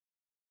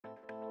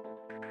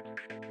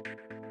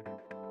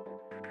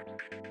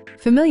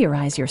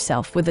Familiarize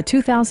yourself with the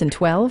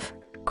 2012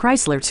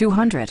 Chrysler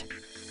 200.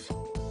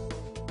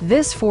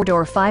 This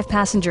four-door,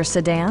 five-passenger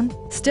sedan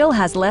still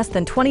has less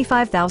than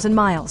 25,000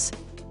 miles.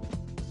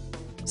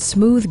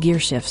 Smooth gear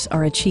shifts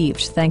are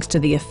achieved thanks to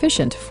the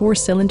efficient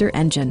four-cylinder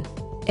engine.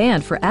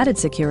 And for added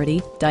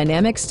security,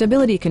 dynamic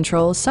stability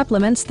control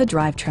supplements the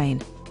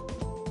drivetrain.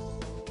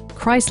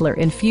 Chrysler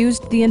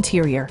infused the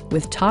interior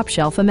with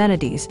top-shelf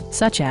amenities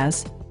such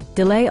as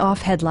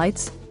delay-off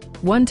headlights,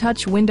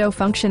 one-touch window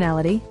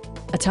functionality,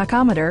 a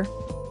tachometer,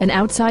 an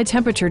outside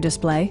temperature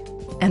display,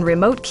 and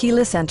remote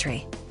keyless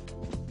entry.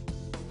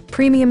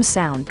 Premium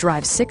sound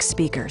drives 6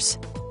 speakers,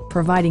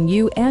 providing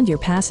you and your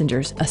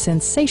passengers a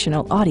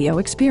sensational audio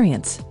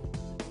experience.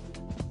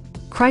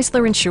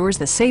 Chrysler ensures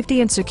the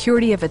safety and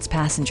security of its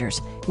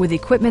passengers with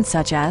equipment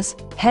such as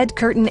head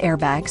curtain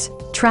airbags,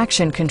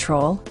 traction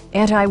control,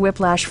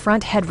 anti-whiplash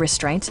front head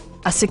restraints,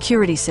 a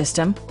security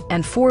system,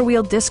 and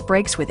four-wheel disc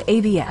brakes with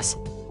ABS.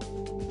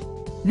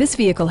 This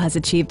vehicle has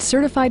achieved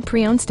certified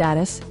pre-owned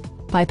status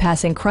by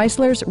passing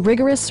Chrysler's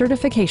rigorous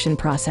certification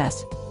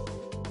process.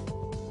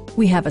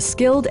 We have a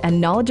skilled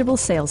and knowledgeable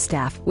sales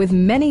staff with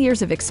many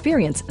years of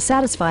experience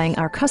satisfying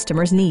our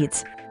customers'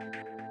 needs.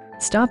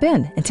 Stop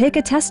in and take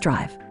a test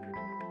drive.